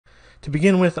To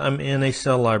begin with, I'm in a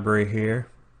cell library here.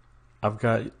 I've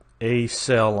got a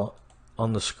cell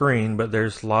on the screen, but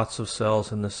there's lots of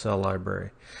cells in the cell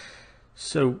library.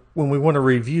 So when we want to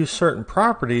review certain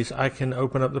properties, I can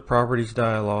open up the properties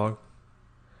dialog.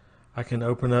 I can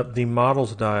open up the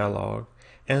models dialog.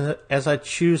 And as I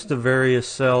choose the various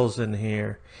cells in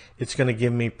here, it's going to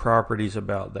give me properties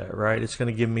about that, right? It's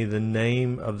going to give me the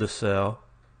name of the cell.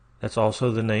 That's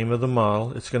also the name of the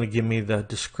model. It's going to give me the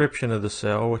description of the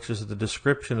cell, which is the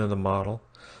description of the model.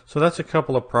 So that's a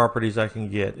couple of properties I can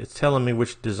get. It's telling me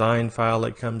which design file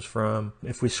it comes from.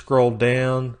 If we scroll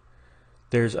down,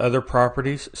 there's other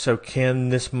properties. So can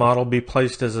this model be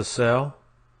placed as a cell?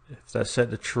 If that's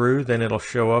set to true, then it'll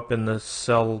show up in the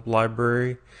cell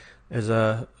library as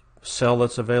a cell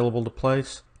that's available to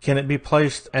place. Can it be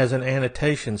placed as an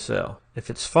annotation cell? If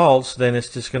it's false, then it's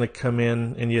just going to come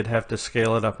in and you'd have to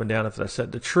scale it up and down. If that's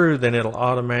set to true, then it'll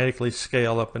automatically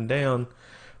scale up and down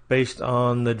based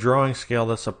on the drawing scale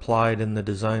that's applied in the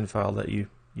design file that you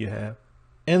have.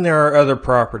 And there are other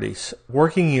properties.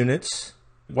 Working units.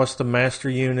 What's the master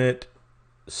unit?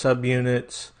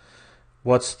 Subunits.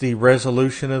 What's the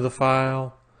resolution of the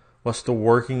file? What's the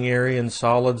working area and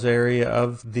solids area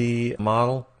of the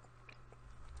model?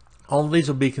 All of these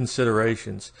will be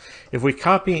considerations. If we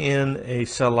copy in a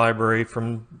cell library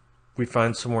we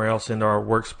find somewhere else into our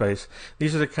workspace,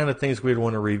 these are the kind of things we'd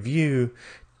want to review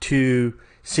to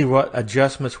see what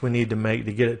adjustments we need to make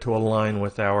to get it to align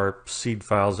with our seed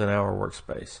files in our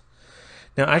workspace.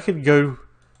 Now I could go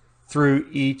through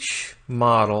each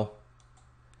model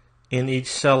in each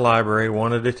cell library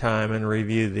one at a time and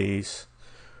review these,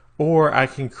 or I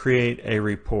can create a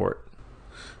report.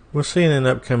 We'll see in an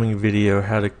upcoming video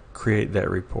how to create that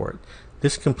report.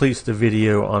 This completes the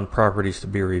video on properties to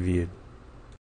be reviewed.